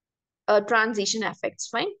transition effects.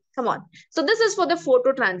 Fine. Come on. So this is for the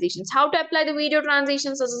photo transitions. How to apply the video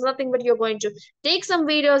transitions? This is nothing but you're going to take some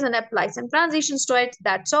videos and apply some transitions to it.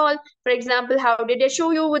 That's all. For example, how did I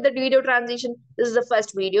show you with the video transition? This is the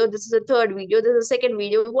first video. This is the third video. This is the second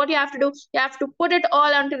video. What you have to do, you have to put it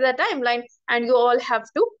all onto the timeline, and you all have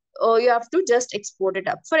to you have to just export it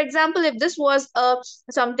up. For example, if this was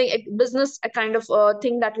something a business, a kind of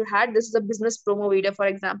thing that you had, this is a business promo video, for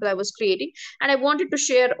example, I was creating, and I wanted to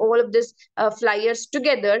share all of this flyers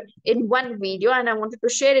together in one video, and I wanted to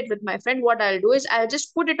share it with my friend. What I'll do is I'll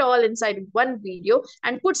just put it all inside one video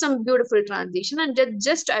and put some beautiful transition, and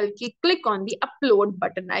just I'll click on the upload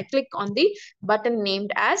button. I click on the button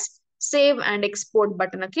named as save and export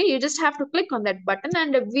button. Okay, you just have to click on that button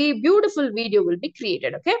and a beautiful video will be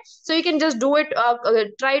created. Okay, so you can just do it,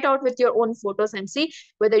 try it out with your own photos and see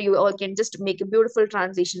whether you all can just make a beautiful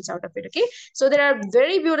transitions out of it. Okay, so there are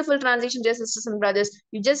very beautiful transitions, dear sisters and brothers.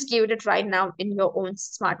 You just give it a try now in your own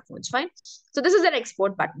smartphones. Fine, so this is an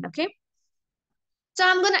export button. Okay, so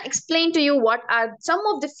I'm going to explain to you what are some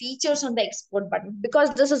of the features on the export button,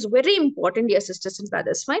 because this is very important, dear sisters and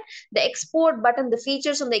brothers. Fine. The export button, the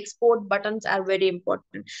features on the export buttons are very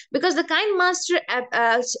important, because the KineMaster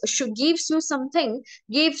app gives you something,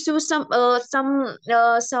 gives you some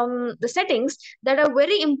the settings that are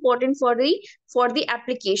very important for the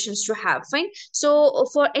applications to have. Fine. So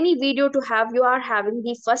for any video to have, you are having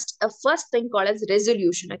the first thing called as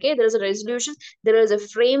resolution. Okay, there is a resolution, there is a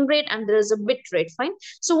frame rate, and there is a bit rate. Fine.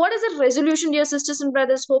 So what is a resolution, dear sisters and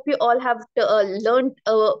brothers? Hope you all have learned,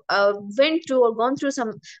 went through or gone through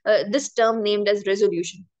some this term named as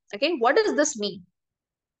resolution. Okay, what does this mean?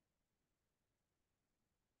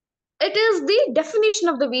 It is the definition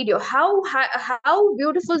of the video, how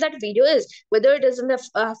beautiful that video is, whether it is in the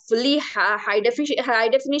fully high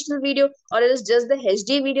definition video, or it is just the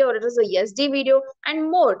HD video, or it is a SD video, and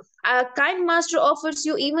more. KineMaster offers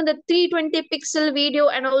you even the 320 pixel video,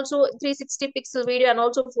 and also 360 pixel video, and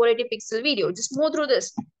also 480 pixel video. Just move through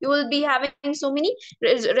this, you will be having so many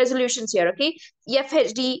resolutions here. Okay,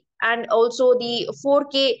 FHD and also the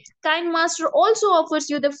 4K. KineMaster also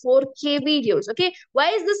offers you the 4K videos. Okay,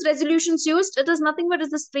 why is this resolutions used? It is nothing but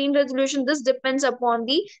is the screen resolution. This depends upon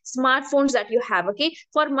the smartphones that you have. Okay,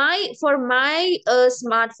 for my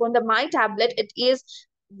smartphone, my tablet, it is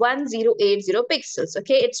 1080 pixels.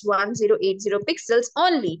 Okay, it's 1080 pixels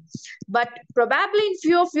only, but probably in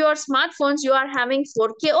few of your smartphones you are having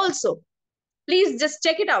 4K also. Please just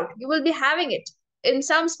check it out, you will be having it. In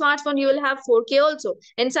some smartphone you will have 4K also.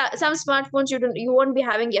 In some smartphones you won't be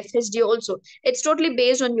having FHD also. It's totally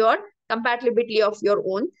based on your compatibility of your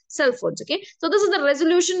own cell phones. Okay, so this is the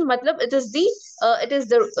resolution. Matlab, it is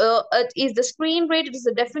the screen rate, it is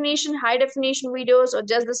the definition, high definition videos, or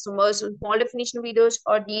just the small definition videos,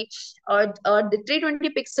 or the 320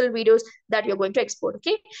 pixel videos that you're going to export.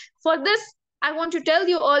 Okay, for this I want to tell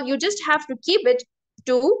you all, you just have to keep it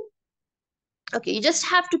to, okay, you just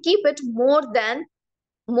have to keep it more than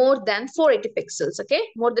 480 pixels. Okay,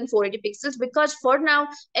 more than 480 pixels, because for now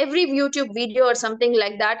every YouTube video or something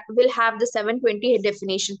like that will have the 720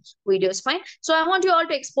 definition videos. Fine, so I want you all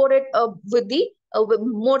to export it with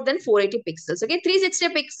more than 480 pixels. Okay, 360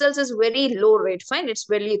 pixels is very low rate. Fine, it's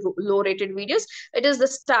very low rated videos. It is the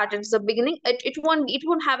start, it's the beginning. It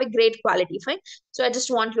won't have a great quality. Fine, so I just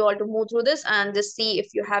want you all to move through this and just see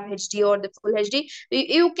if you have HD or the full HD.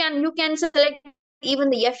 You can select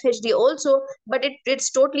even the FHD also, but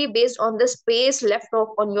it's totally based on the space left off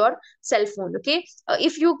on your cell phone. Okay,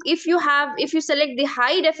 if you select the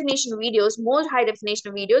high definition videos, more high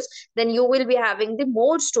definition videos, then you will be having the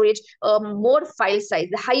more storage, more file size.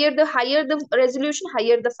 The higher the resolution,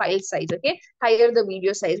 higher the file size. Okay, higher the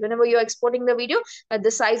video size. Whenever you're exporting the video,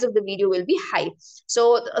 the size of the video will be high.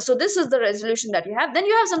 So this is the resolution that you have. Then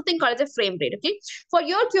you have something called as a frame rate. Okay, for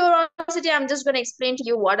your curiosity, I'm just going to explain to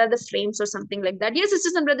you what are the frames or something like that. Yes,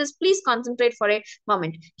 sisters and brothers, please concentrate for a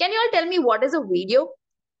moment. Can you all tell me what is a video?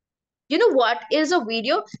 You know what is a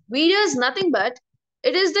video? Video is nothing but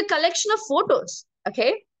it is the collection of photos.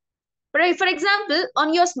 Okay, but for example,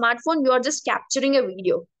 on your smartphone, you are just capturing a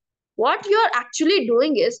video. What you are actually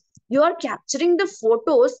doing is you are capturing the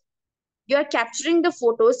photos. You are capturing the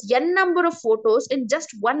photos, n number of photos in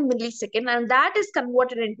just 1 millisecond, and that is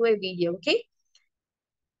converted into a video. Okay,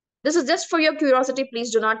 this is just for your curiosity.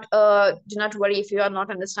 Please do not worry if you are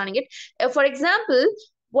not understanding it. For example,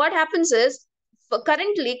 what happens is,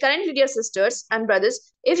 currently, dear sisters and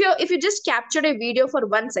brothers, if you just captured a video for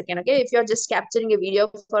 1 second, okay, if you're just capturing a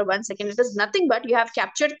video for 1 second, it is nothing but you have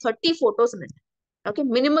captured 30 photos in it. Okay,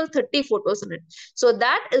 minimal 30 photos in it. So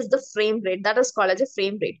that is the frame rate. That is called as a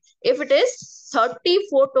frame rate. If it is 30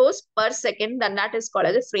 photos per second, then that is called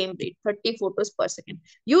as a frame rate, 30 photos per second.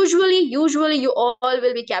 Usually you all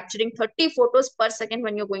will be capturing 30 photos per second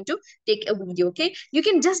when you're going to take a video. Okay, you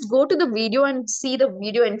can just go to the video and see the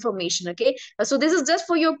video information. Okay, so this is just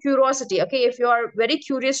for your curiosity. Okay, if you are very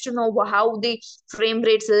curious to know how the frame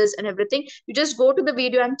rates is and everything, you just go to the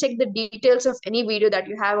video and check the details of any video that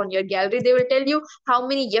you have on your gallery. They will tell you how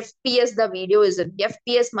many fps the video is in.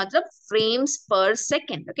 Fps matlab frames per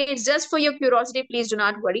second. Okay, it's just for your curiosity. Please do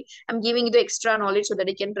not worry, I'm giving you the extra knowledge so that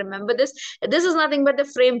you can remember this. This is nothing but the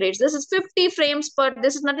frame rates. This is 50 frames per,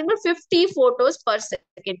 this is nothing but 50 photos per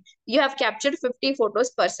second. You have captured 50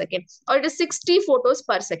 photos per second, or it is 60 photos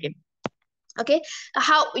per second. Okay,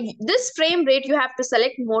 how this frame rate you have to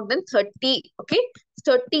select more than 30. Okay,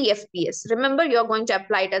 30 fps. Remember, you're going to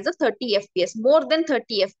apply it as a 30 fps, more than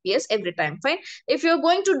 30 fps every time. Fine. If you're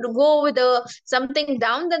going to go with a something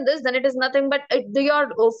down than this, then it is nothing but your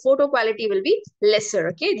photo quality will be lesser.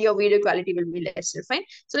 Okay, your video quality will be lesser. Fine,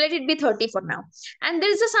 so let it be 30 for now. And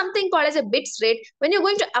there is a something called as a bits rate. When you're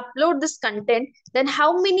going to upload this content, then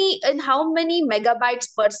how many megabytes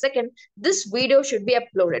per second this video should be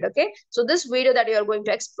uploaded. Okay, so this video that you are going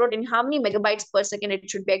to export, in how many megabytes per second it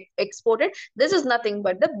should be exported. This is nothing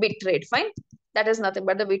but the bit rate. Fine, that is nothing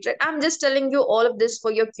but the bit rate. I'm just telling you all of this for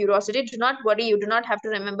your curiosity. Do not worry, you do not have to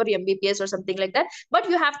remember mbps or something like that, but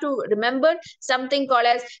you have to remember something called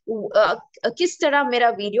as किस तरह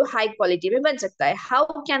मेरा video high quality में बन सकता है. How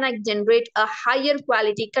can I generate a higher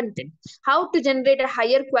quality content? How to generate a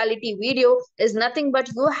higher quality video is nothing but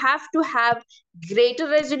you have to have greater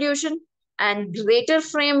resolution and greater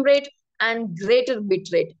frame rate and greater bit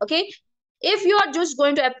rate. Okay, if you are just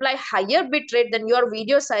going to apply higher bit rate, then your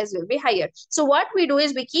video size will be higher. So what we do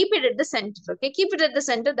is we keep it at the center. Okay, keep it at the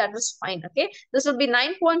center. That is fine. Okay, this will be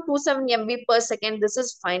 9.27 MB per second. This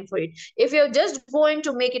is fine for it. If you're just going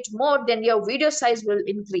to make it more, then your video size will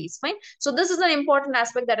increase. Fine. So this is an important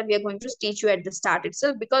aspect that we are going to teach you at the start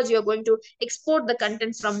itself, because you're going to export the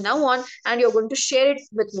contents from now on and you're going to share it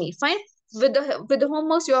with me. Fine. With the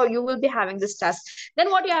homeworks, you will be having this task. Then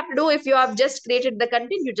what you have to do, if you have just created the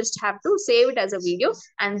content, you just have to save it as a video,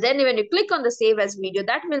 and then when you click on the save as video,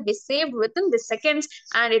 that will be saved within the seconds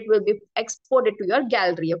and it will be exported to your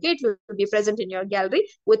gallery. Okay, it will be present in your gallery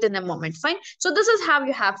within a moment. Fine. So this is how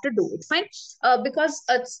you have to do it. Fine. Because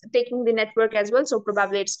it's taking the network as well, so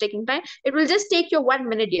probably it's taking time. It will just take you 1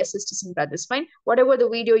 minute, dear sisters and brothers. Fine. Whatever the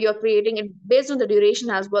video you're creating, it based on the duration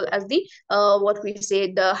as well as the what we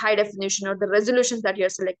say, the high definition or the resolutions that you're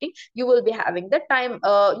selecting, you will be having the time,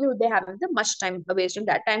 you will be having the much time based on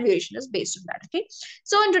that. Time duration is based on that. Okay,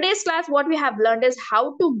 so in today's class, what we have learned is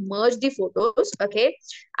how to merge the photos. Okay,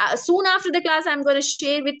 soon after the class, I'm going to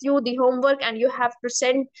share with you the homework, and you have to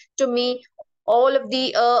send to me all of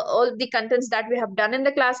the contents that we have done in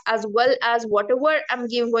the class, as well as whatever I'm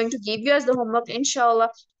going to give you as the homework. Inshallah,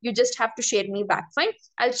 you just have to share me back. Fine.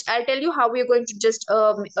 I'll tell you how we're going to just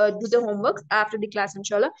do the homework after the class,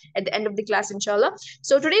 inshallah, at the end of the class, inshallah.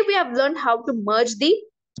 So today we have learned how to merge the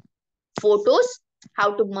photos,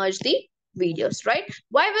 how to merge the videos, right?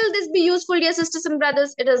 Why will this be useful, dear sisters and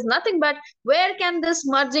brothers? It is nothing but, where can this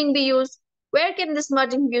merging be used? Where can this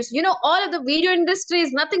merging be used? You know, all of the video industry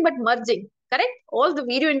is nothing but merging. Correct? All the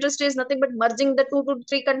video industry is nothing but merging the 2 to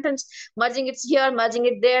 3 contents, merging it here, merging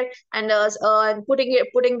it there, and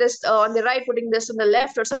putting this on the right, putting this on the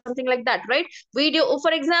left, or something like that, right? Video,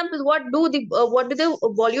 for example, what do the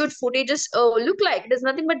Bollywood footages look like? It is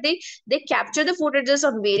nothing but they capture the footages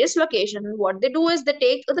on various locations. What they do is they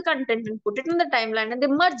take the content and put it in the timeline and they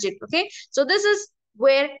merge it. Okay, so this is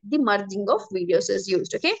where the merging of videos is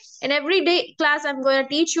used. Okay, in everyday class, I'm going to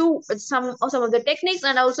teach you some of the techniques,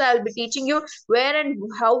 and also I'll be teaching you where and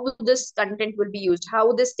how this content will be used,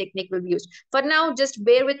 how this technique will be used. For now, just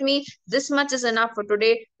bear with me. This much is enough for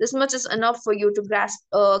today. This much is enough for you to grasp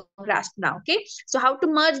now. Okay, so how to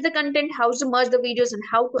merge the content, how to merge the videos, and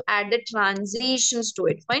how to add the transitions to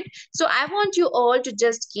it. Fine. So I want you all to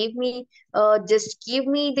just give me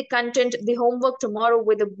the content, the homework tomorrow,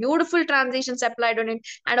 with the beautiful transitions applied on it.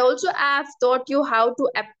 And also I've taught you how to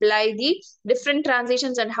apply the different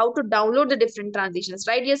transitions and how to download the different transitions,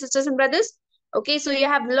 right, dear sisters and brothers? Okay, so you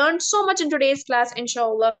have learned so much in today's class,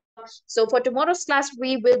 inshallah. So for tomorrow's class,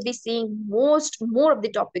 we will be seeing more of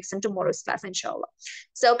the topics in tomorrow's class, inshallah.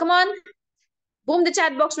 So come on, boom the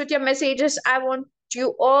chat box with your messages. I want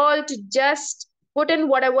you all to just put in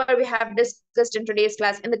whatever we have discussed in today's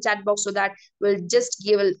class in the chat box, so that we'll just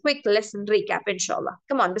give a quick lesson recap, inshallah.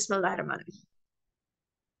 Come on, Bismillah ar-Rahman ar-Rahim.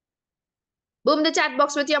 Boom the chat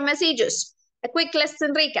box with your messages. A quick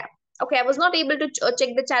lesson recap. Okay, I was not able to check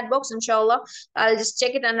the chat box, inshallah. I'll just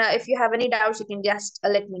check it, and if you have any doubts, you can just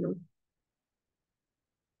let me know.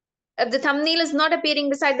 If the thumbnail is not appearing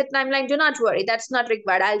beside the timeline, do not worry. That's not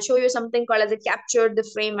required. I'll show you something called as a capture the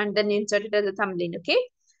frame and then insert it as a thumbnail. Okay.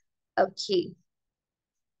 Okay.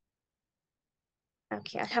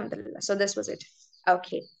 Okay. Alhamdulillah. So this was it.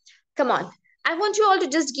 Okay. Come on. I want you all to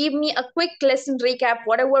just give me a quick lesson recap,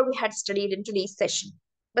 whatever we had studied in today's session.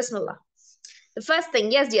 Bismillah. The first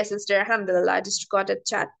thing, yes, dear sister, alhamdulillah, I just got a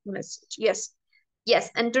chat message. Yes.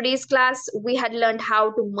 Yes, in today's class, we had learned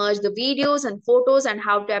how to merge the videos and photos and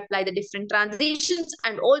how to apply the different transitions.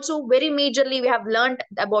 And also very majorly, we have learned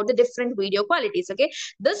about the different video qualities, okay?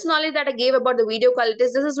 This knowledge that I gave about the video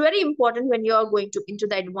qualities, this is very important when you are going to into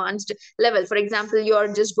the advanced level. For example, you are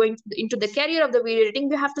just going into the career of the video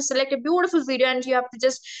editing, you have to select a beautiful video and you have to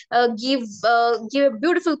just give a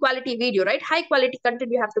beautiful quality video, right? High quality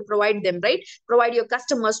content you have to provide them, right? Provide your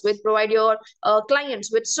customers with, provide your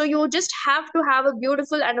clients with. So you just have to have a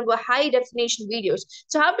beautiful and a high definition videos.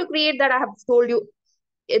 So how to create that I have told you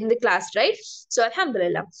in the class, right? So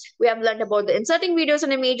alhamdulillah, we have learned about the inserting videos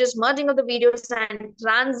and images, merging of the videos and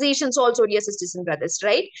transitions also, dear sisters and brothers,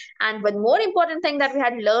 right? And one more important thing that we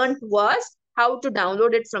had learned was how to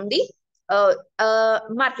download it from the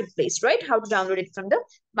marketplace, right? How to download it from the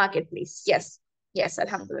marketplace. Yes. Yes,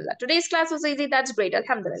 alhamdulillah. Today's class was easy. That's great.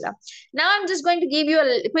 Alhamdulillah. Now I'm just going to give you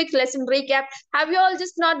a quick lesson recap. Have you all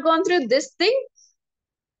just not gone through this thing?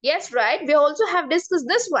 Yes, right. We also have discussed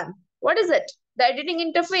this one. What is it? The editing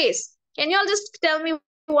interface. Can you all just tell me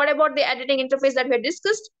what about the editing interface that we had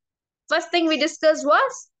discussed? First thing we discussed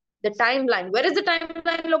was the timeline. Where is the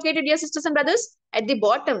timeline located, dear sisters and brothers? At the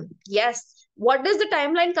bottom. Yes. What does the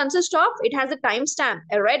timeline consist of? It has a timestamp,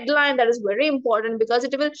 a red line that is very important because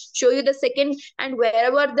it will show you the second and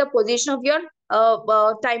wherever the position of your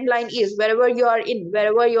timeline is, wherever you are in,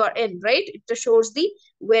 right? It shows the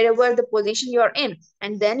wherever the position you are in.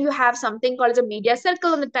 And then you have something called as a media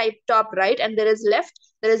circle on the top right, and there is left,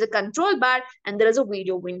 there is a control bar, and there is a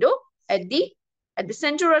video window at the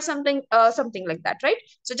center or something, something like that, right?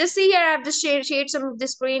 So just see here, I have just shared some of the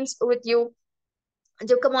screens with you.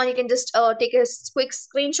 So come on, you can just take a quick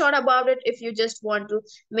screenshot about it if you just want to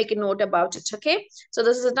make a note about it, okay? So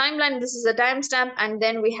this is a timeline, this is a timestamp, and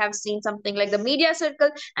then we have seen something like the media circle.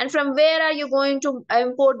 And from where are you going to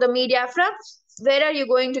import the media from? Where are you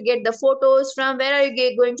going to get the photos from? Where are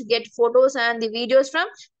you going to get photos and the videos from?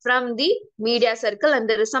 From the media circle, and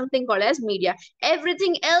there is something called as media.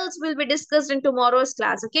 Everything else will be discussed in tomorrow's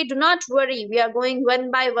class, okay? Do not worry, we are going one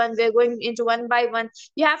by one, we are going into one by one.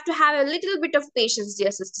 You have to have a little bit of patience, dear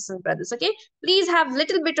sisters and brothers, okay? Please have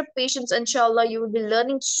little bit of patience, inshallah. You will be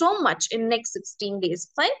learning so much in next 16 days,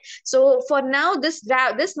 fine? So for now, this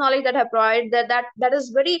knowledge that I provided, that is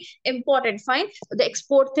very important, fine? The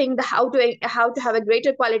export thing, the how to have a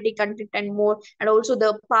greater quality content and more, and also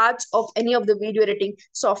the parts of any of the video editing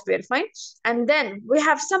software, fine? And then we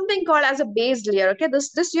have something called as a base layer, okay?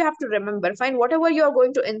 This you have to remember, fine? Whatever you are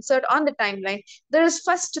going to insert on the timeline, there is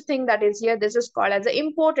first thing that is here. This is called as a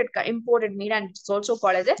imported media, and it's also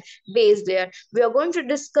called as a base layer. We are going to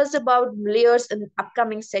discuss about layers in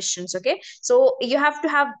upcoming sessions, okay? So you have to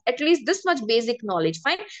have at least this much basic knowledge,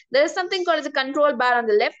 fine? There is something called as a control bar on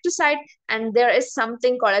the left side, and there is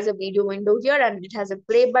something called as a video window here, and it has a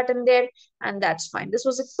play button there, and that's fine. This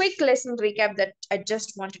was a quick lesson recap that I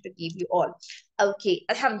just wanted to give you all. Okay,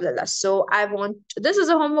 alhamdulillah. So this is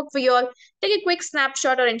a homework for you all. Take a quick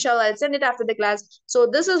snapshot, or inshallah I'll send it after the class. So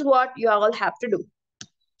this is what you all have to do.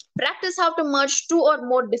 Practice how to merge two or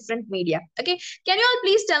more different media. Okay, can you all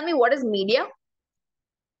please tell me what is media?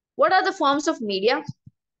 What are the forms of media?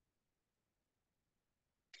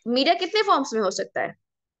 Media कितने forms में हो सकता है?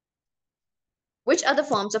 Which are the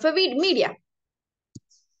forms of a media?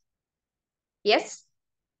 Yes.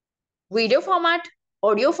 Video format,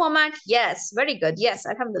 audio format. Yes, very good. Yes,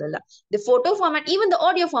 alhamdulillah. The photo format, even the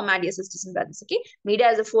audio format, yes, sisters and brothers, okay? Media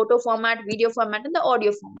is a photo format, video format, and the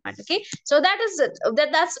audio format, okay? So that is it.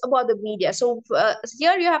 That's about the media. So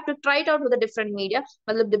here you have to try it out with the different media,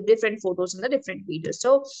 the different photos and the different videos.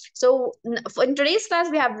 So in today's class,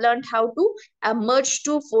 we have learned how to merge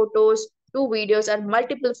two photos, two videos, and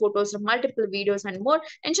multiple photos, multiple videos, and more.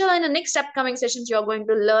 Inshallah, in the next upcoming sessions, you're going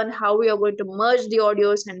to learn how we are going to merge the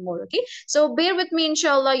audios and more, okay? So bear with me,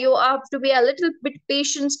 inshallah. You have to be a little bit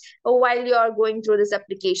patient while you are going through these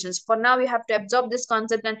applications. For now, you have to absorb this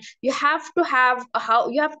concept, and you have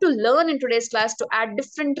to learn in today's class to add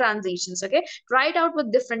different transitions, okay? Try it out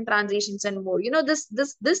with different transitions and more. You know,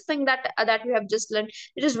 this thing that we have just learned,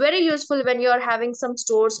 it is very useful when you are having some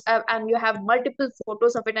stores and you have multiple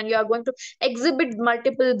photos of it, and you are going to exhibit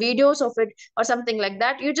multiple videos of it or something like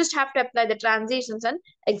that. You just have to apply the transitions and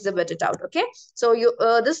exhibit it out. Okay, so you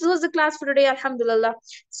this was the class for today, alhamdulillah.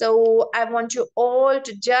 So I want you all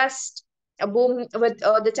to just boom with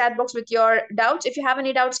the chat box with your doubts. If you have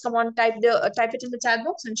any doubts, come on, type it in the chat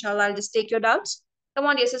box. Inshallah, I'll just take your doubts. Come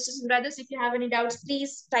on, dear sisters and brothers, if you have any doubts,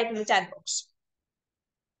 please type in the chat box.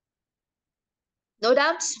 No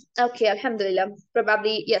doubts? Okay, alhamdulillah.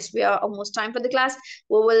 Probably, yes, we are almost time for the class.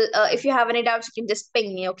 We will, if you have any doubts, you can just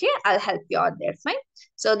ping me, okay? I'll help you out there, fine?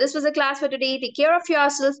 So this was the class for today. Take care of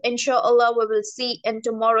yourself. Inshallah, we will see in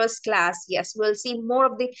tomorrow's class. Yes, we'll see more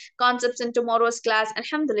of the concepts in tomorrow's class.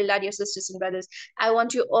 Alhamdulillah, dear sisters and brothers. I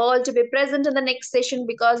want you all to be present in the next session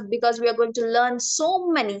because we are going to learn so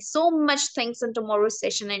much things in tomorrow's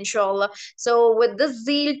session, inshallah. So with this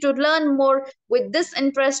zeal to learn more, with this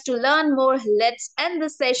interest to learn more, let's end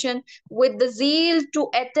this session with the zeal to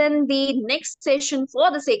attend the next session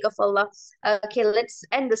for the sake of Allah. Okay, let's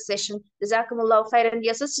end this session. Jazakumullahu khairan,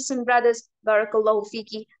 dear sisters and brothers. Barakallahu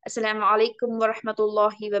fiki. Assalamu alaikum wa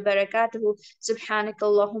rahmatullahi wa barakatuhu.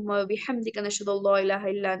 Subhanakallahumma wa bihamdika nashhadu an la ilaha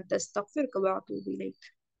illa anta astaghfiruka wa atubu ilayk.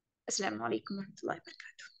 Assalamu alaikum wa rahmatullahi wa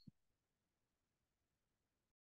barakatuh.